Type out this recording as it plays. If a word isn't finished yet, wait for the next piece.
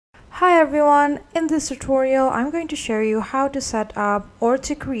Hi everyone, in this tutorial I'm going to show you how to set up or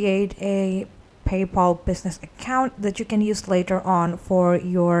to create a PayPal business account that you can use later on for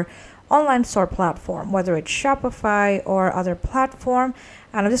your online store platform, whether it's Shopify or other platform.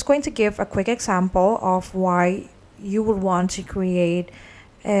 And I'm just going to give a quick example of why you would want to create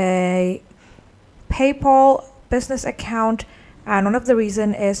a PayPal business account. And one of the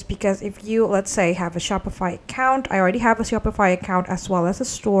reason is because if you, let's say, have a Shopify account, I already have a Shopify account as well as a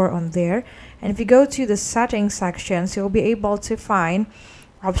store on there. And if you go to the settings sections, you'll be able to find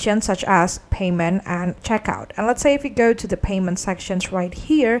options such as payment and checkout. And let's say if you go to the payment sections right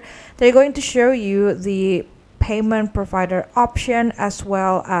here, they're going to show you the payment provider option as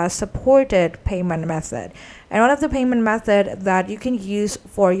well as supported payment method. And one of the payment method that you can use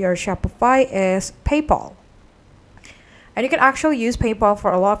for your Shopify is PayPal. And you can actually use PayPal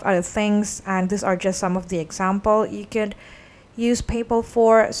for a lot of other things, and these are just some of the example you could use PayPal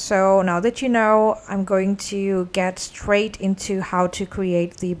for. So now that you know, I'm going to get straight into how to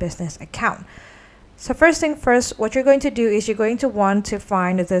create the business account. So first thing first, what you're going to do is you're going to want to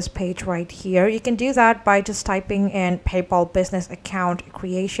find this page right here. You can do that by just typing in PayPal business account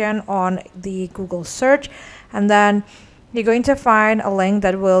creation on the Google search, and then you're going to find a link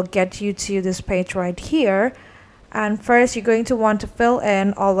that will get you to this page right here. And first, you're going to want to fill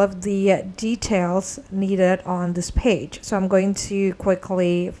in all of the details needed on this page. So I'm going to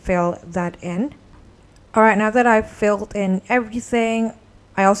quickly fill that in. All right, now that I've filled in everything,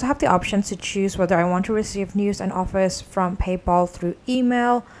 I also have the option to choose whether I want to receive news and offers from PayPal through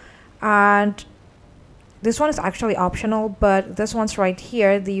email. And this one is actually optional, but this one's right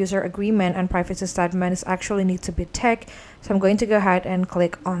here, the user agreement and privacy statement is actually need to be ticked. So I'm going to go ahead and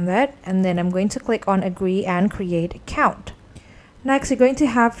click on that, and then I'm going to click on agree and create account. Next, you're going to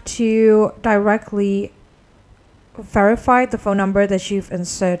have to directly verify the phone number that you've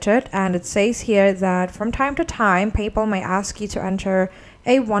inserted, and it says here that from time to time, PayPal may ask you to enter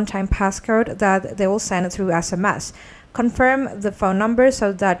a one-time passcode that they will send through SMS. Confirm the phone number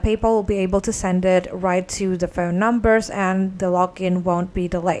so that PayPal will be able to send it right to the phone numbers and the login won't be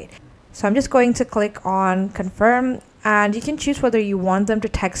delayed. So I'm just going to click on confirm, and you can choose whether you want them to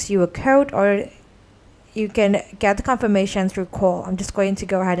text you a code or you can get the confirmation through call. I'm just going to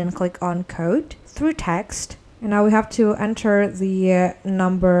go ahead and click on code through text. And now we have to enter the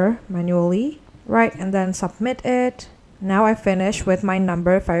number manually, right? And then submit it. Now I finish with my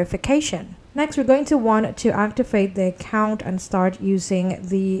number verification. Next, we're going to want to activate the account and start using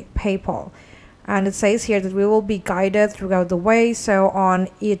the PayPal. And it says here that we will be guided throughout the way. So on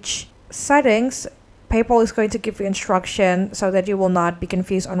each settings, PayPal is going to give you instruction so that you will not be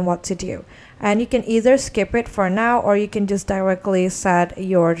confused on what to do. And you can either skip it for now, or you can just directly set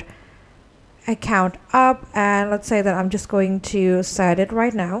your account up. And let's say that I'm just going to set it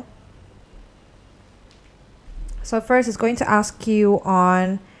right now. So first, it's going to ask you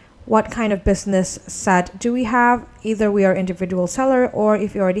on what kind of business set do we have. Either we are individual seller, or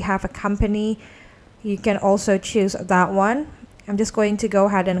if you already have a company, you can also choose that one. I'm just going to go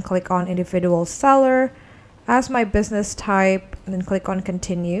ahead and click on individual seller as my business type, and then click on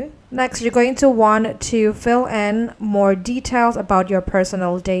continue. Next, you're going to want to fill in more details about your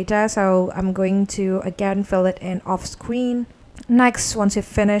personal data. So I'm going to again fill it in off screen. Next, once you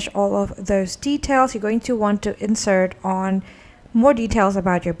finish all of those details, you're going to want to insert on more details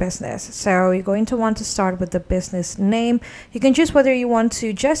about your business. So you're going to want to start with the business name. You can choose whether you want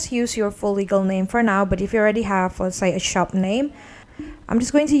to just use your full legal name for now, but if you already have, let's say, a shop name, I'm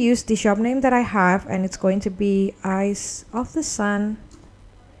just going to use the shop name that I have, and it's going to be Eyes of the Sun.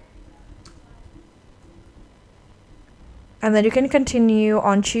 And then you can continue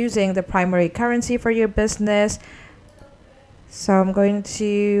on choosing the primary currency for your business. So I'm going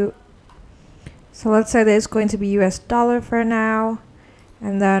to So let's say there's going to be US dollar for now.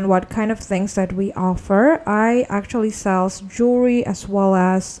 And then what kind of things that we offer. I actually sell jewelry as well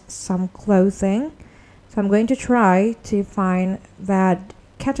as some clothing. So I'm going to try to find that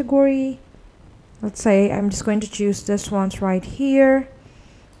category. Let's say I'm just going to choose this one's right here.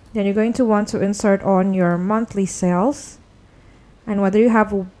 Then you're going to want to insert on your monthly sales. And whether you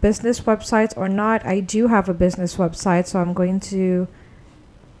have a business website or not, I do have a business website. So I'm going to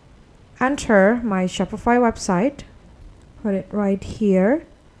enter my Shopify website, put it right here,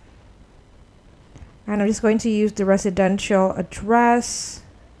 and I'm just going to use the residential address,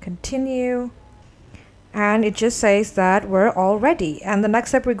 continue, and it just says that we're all ready. And the next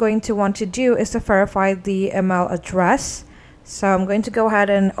step we're going to want to do is to verify the email address. So I'm going to go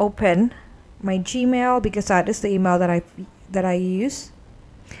ahead and open my Gmail because that is the email that I use.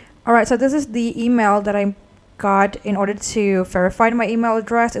 All right, so this is the email that I'm got in order to verify my email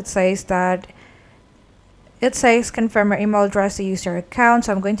address, it says confirm your email address to use your account.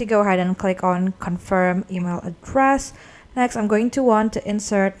 So I'm going to go ahead and click on confirm email address. Next, I'm going to want to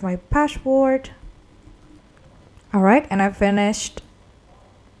insert my password. All right, and I've finished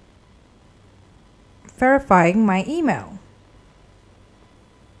verifying my email.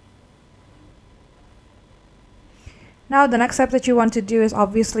 Now, the next step that you want to do is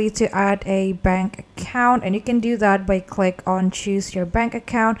obviously to add a bank account, and you can do that by click on choose your bank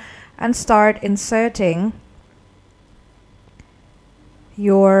account and start inserting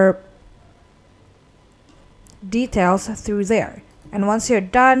your details through there. And once you're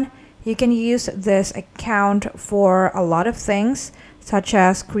done, you can use this account for a lot of things, such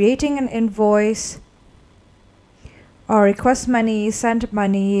as creating an invoice or request money, send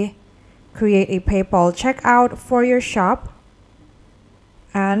money, create a PayPal checkout for your shop,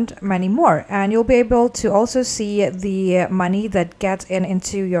 and many more. And you'll be able to also see the money that gets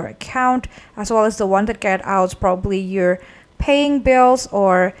into your account, as well as the one that gets out. Probably you're paying bills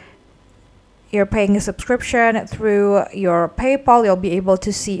or you're paying a subscription through your PayPal. You'll be able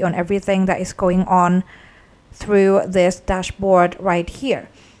to see on everything that is going on through this dashboard right here.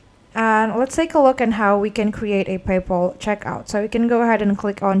 And let's take a look at how we can create a PayPal checkout. So we can go ahead and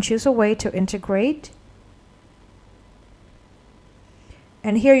click on choose a way to integrate.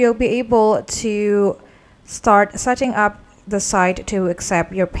 And here you'll be able to start setting up the site to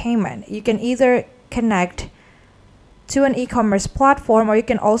accept your payment. You can either connect to an e-commerce platform, or you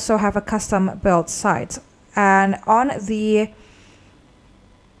can also have a custom built site. And on the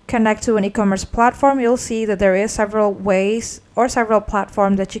connect to an e-commerce platform, you'll see that there is several ways or several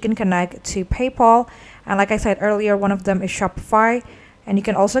platforms that you can connect to PayPal. And like I said earlier, one of them is Shopify. And you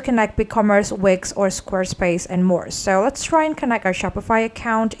can also connect BigCommerce, Wix, or Squarespace, and more. So let's try and connect our Shopify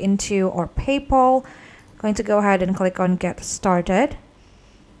account into our PayPal. I'm going to go ahead and click on Get Started.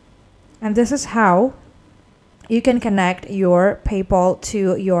 And this is how you can connect your PayPal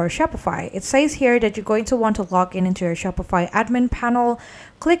to your Shopify. It says here that you're going to want to log in into your Shopify admin panel.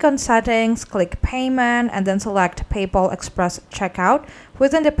 Click on Settings, click Payment, and then select PayPal Express Checkout.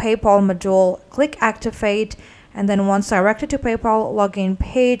 Within the PayPal module, click Activate. And then once directed to PayPal login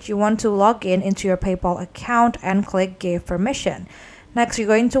page, you want to log in into your PayPal account and click Give Permission. Next, you're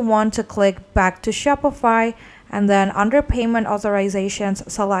going to want to click Back to Shopify, and then under Payment Authorizations,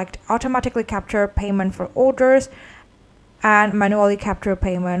 select Automatically Capture Payment for Orders and Manually Capture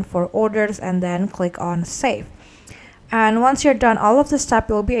Payment for Orders, and then click on Save. And once you're done all of the steps,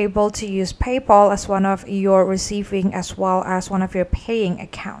 you'll be able to use PayPal as one of your receiving as well as one of your paying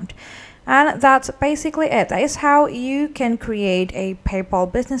account. And that's basically it. That is how you can create a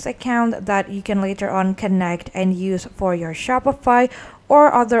PayPal business account that you can later on connect and use for your Shopify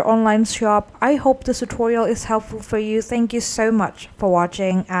or other online shop. I hope this tutorial is helpful for you. Thank you so much for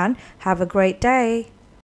watching and have a great day.